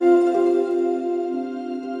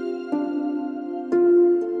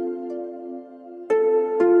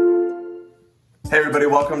Hey everybody,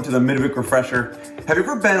 welcome to the Midweek Refresher. Have you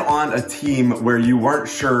ever been on a team where you weren't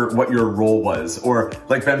sure what your role was, or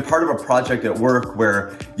like been part of a project at work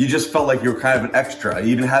where you just felt like you were kind of an extra,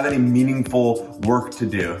 you didn't have any meaningful work to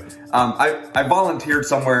do? I volunteered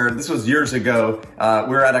somewhere, this was years ago,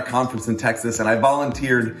 we were at a conference in Texas, and I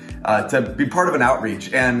volunteered to be part of an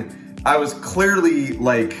outreach, and I was clearly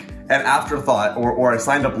like an afterthought, or I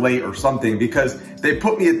signed up late or something, because they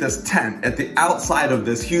put me at this tent at the outside of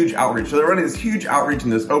this huge outreach. So they're running this huge outreach in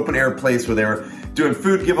this open air place where they were doing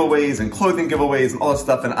food giveaways and clothing giveaways and all this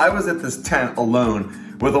stuff. And I was at this tent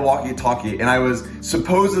alone with a walkie-talkie, and I was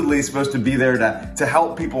supposedly supposed to be there to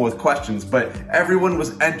help people with questions, but everyone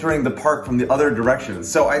was entering the park from the other direction.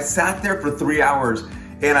 So I sat there for 3 hours,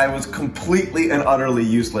 and I was completely and utterly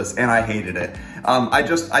useless, and I hated it. I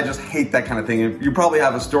just hate that kind of thing. You probably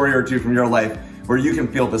have a story or two from your life where you can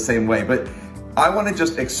feel the same way, but I want to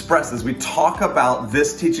just express, as we talk about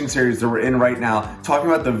this teaching series that we're in right now, talking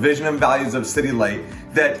about the vision and values of City Light,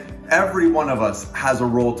 that every one of us has a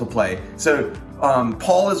role to play. So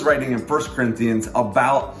Paul is writing in 1 Corinthians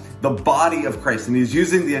about the body of Christ, and he's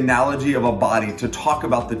using the analogy of a body to talk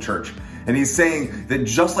about the church. And he's saying that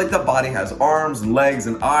just like the body has arms and legs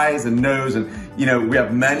and eyes and nose, and we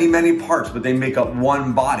have many, many parts, but they make up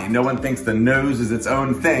one body. No one thinks the nose is its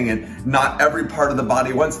own thing, and not every part of the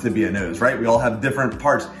body wants to be a nose, right? We all have different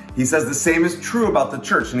parts. He says the same is true about the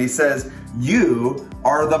church, and he says, you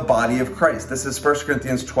are the body of Christ. This is 1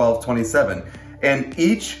 Corinthians 12:27. And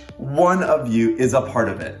each one of you is a part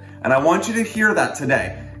of it. And I want you to hear that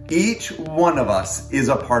today. Each one of us is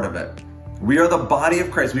a part of it. We are the body of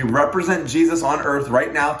Christ. We represent Jesus on earth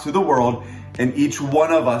right now to the world, and each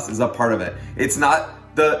one of us is a part of it. It's not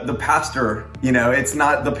the pastor, it's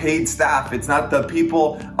not the paid staff, it's not the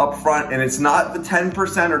people up front, and it's not the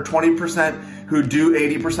 10% or 20% who do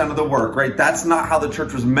 80% of the work, right? That's not how the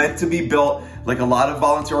church was meant to be built, like a lot of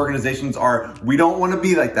volunteer organizations are. We don't want to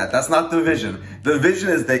be like that. That's not the vision. The vision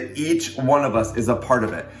is that each one of us is a part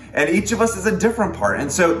of it. And each of us is a different part. And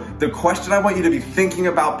so the question I want you to be thinking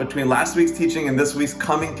about between last week's teaching and this week's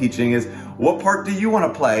coming teaching is, what part do you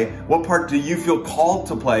want to play? What part do you feel called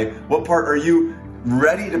to play? What part are you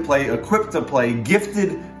ready to play, equipped to play,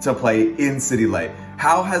 gifted to play in City Light?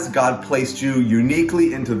 How has God placed you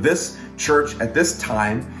uniquely into this church at this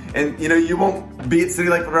time? And you won't be at City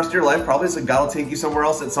Light for the rest of your life, probably, so God will take you somewhere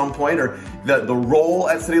else at some point, or the role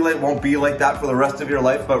at City Light won't be like that for the rest of your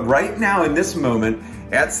life. But right now, in this moment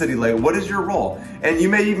at City Light, what is your role? And you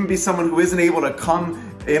may even be someone who isn't able to come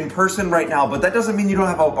in person right now, but that doesn't mean you don't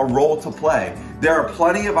have a role to play. There are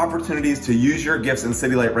plenty of opportunities to use your gifts in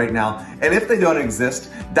City Light right now. And if they don't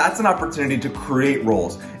exist, that's an opportunity to create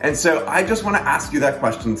roles. And so I just want to ask you that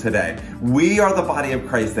question today. We are the body of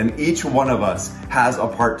Christ, and each one of us has a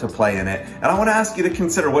part to play in it. And I want to ask you to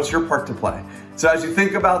consider, what's your part to play? So as you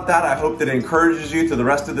think about that, I hope that it encourages you through the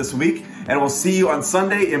rest of this week. And we'll see you on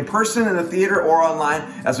Sunday in person in the theater or online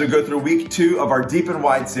as we go through week 2 of our Deep and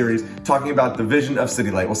Wide series, talking about the vision of City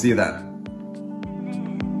Light. We'll see you then.